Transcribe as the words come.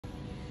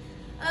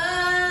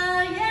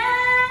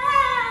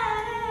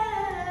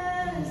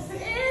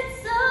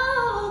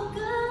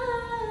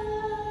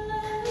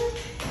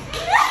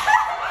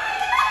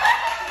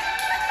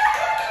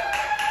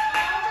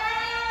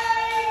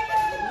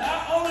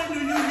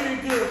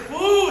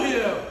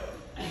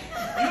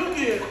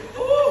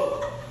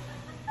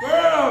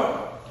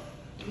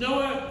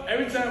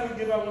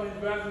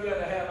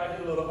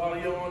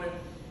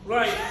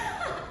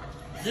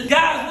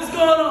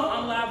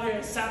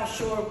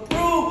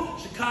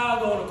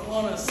Chicago on the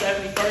corner of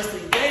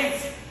 71st and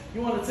Yates.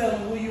 You want to tell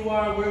them who you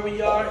are, where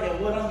we are, and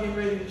what I'm getting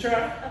ready to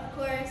try? Of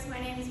course, my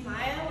name is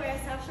Maya. We're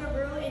at South Shore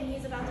Brew, and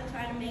he's about to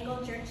try the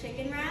mango jerk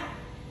chicken wrap.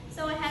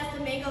 So it has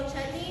the mango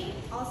chutney,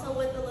 also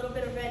with a little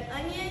bit of red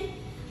onion.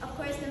 Of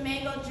course, the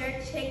mango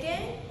jerk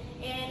chicken,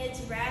 and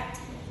it's wrapped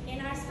in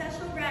our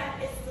special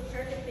wrap. It's the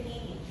perfect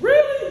panini.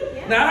 Really?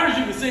 Yeah. Now, I heard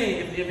you can sing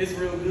if it's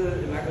real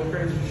good and I go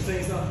crazy when you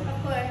sing something.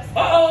 Of course.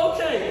 Uh-oh,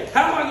 okay.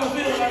 How am I going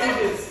to feel if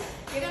I do this?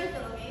 You're going to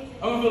feel amazing.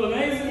 I'm going to feel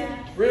amazing?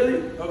 Yeah. Really?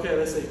 Okay,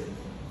 let's see.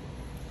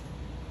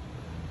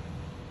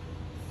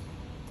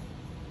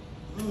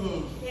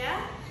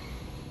 Yeah?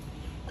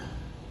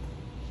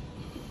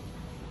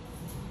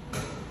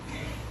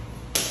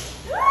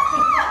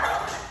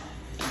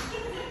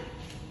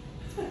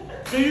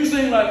 Can you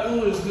sing like,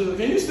 ooh, it's good?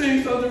 Can you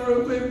sing something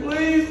real quick,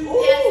 please?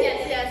 Ooh.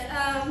 Yes. Yes.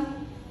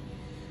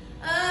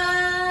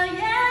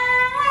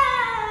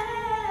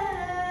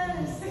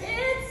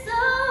 It's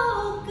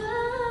so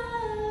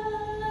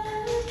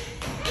good.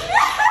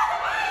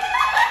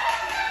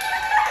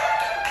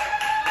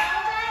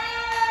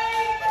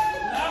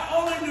 Not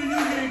only do you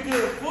get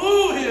good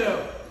food here,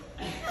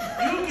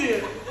 you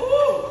get,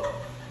 ooh,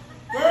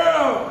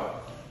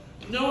 girl.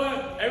 You know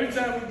what? Every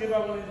time we give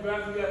out one of these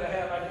bags, we gotta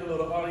have like a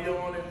little audio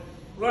on it.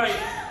 Right.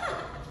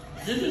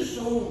 This is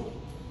so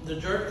the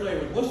jerk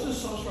flavor. What's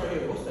this sauce right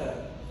here? What's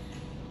that?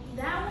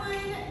 That one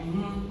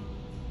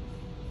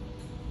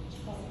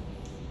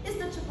is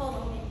the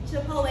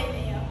Chipotle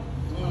mayo.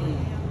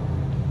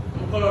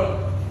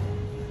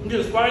 You get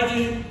a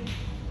spicy,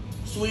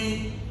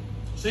 sweet,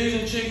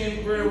 seasoned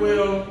chicken, very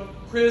well,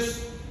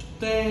 crisp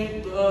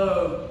thing.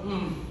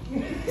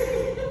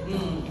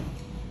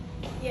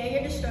 Yeah,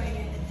 you're destroying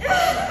it.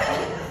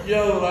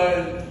 Yo,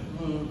 like,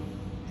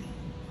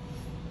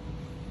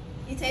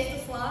 You taste the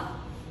slaw?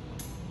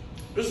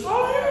 the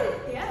slaw here?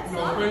 Yeah, You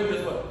slaw. know, bring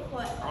this up.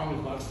 What? I don't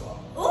even like slaw.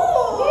 Ooh!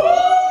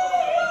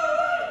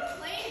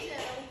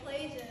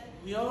 Played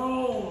you.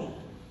 Yo,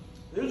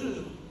 this is,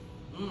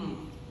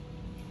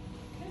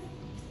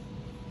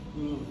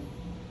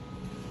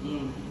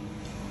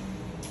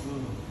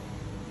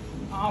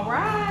 All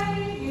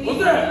right. You need What's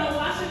that? something to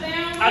wash it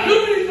down with? I do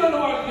need something to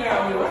wash it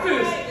down with. What's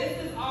this? Alright, this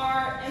is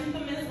our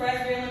infamous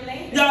raspberry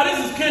lemonade. Y'all, this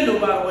is Kendall,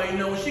 by the way. You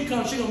know, when she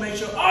comes, she gonna make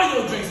sure all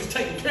your drinks is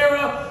taken care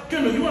of.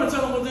 Kendall, you wanna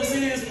tell them what this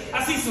is?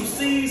 I see some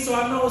seeds, so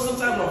I know it's some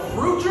type of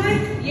fruit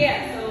drink.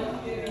 Yeah, so you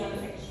want to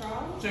take a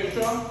straw? Take a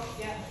straw.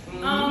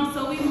 Yeah.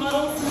 So we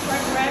muddled some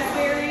fresh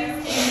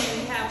raspberries,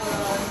 and we have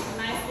a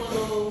nice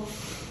little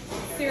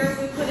syrup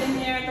we put in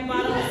there at the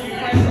bottom with some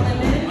fresh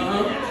lemon.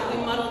 So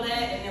we muddle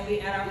that, and then we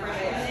add our fresh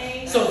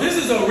lemonade. So this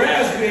is a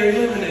raspberry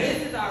lemonade.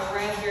 This is our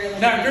raspberry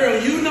lemonade. Now, girl,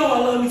 you know I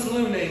love me some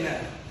lemonade now.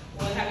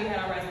 Well, have you had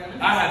our raspberry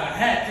lemonade? I haven't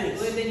had Well,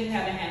 this. then you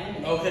haven't had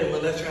lemonade. Okay,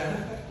 well, let's try it.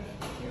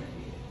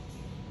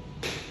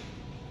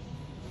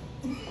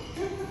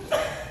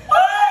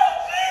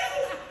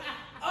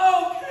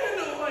 Oh,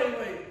 Kendall,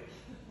 wait.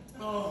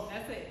 Oh,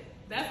 That's it.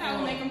 That's how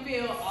we make them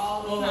feel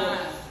all the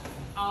time.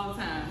 All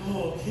the time.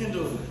 oh,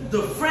 Kendall,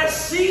 the fresh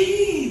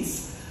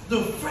seeds,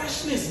 the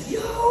freshness,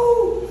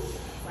 yo.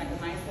 Like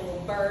a nice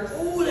little burst.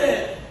 Ooh,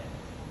 that.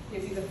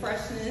 Gives you the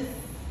freshness.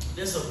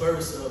 This a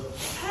burst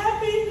of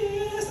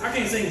happiness. I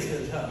can't sing as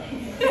good as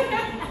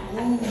her.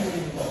 Ooh.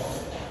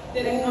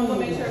 Did it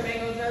complement your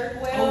mango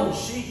jerk well?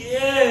 Oh,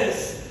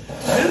 yes.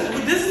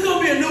 This is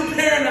gonna be a new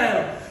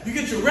paradigm. You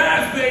get your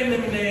raspberry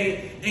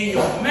lemonade and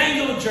your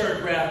mango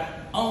jerk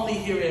wrap only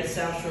here at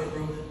South Shore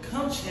Brew.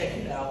 Come check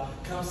it out.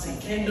 Come see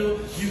Kendall.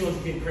 You're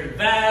gonna get great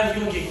vibes.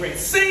 You're gonna get great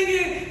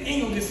singing, and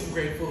you're gonna get some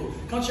great food.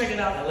 Come check it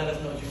out and let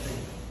us know what you think.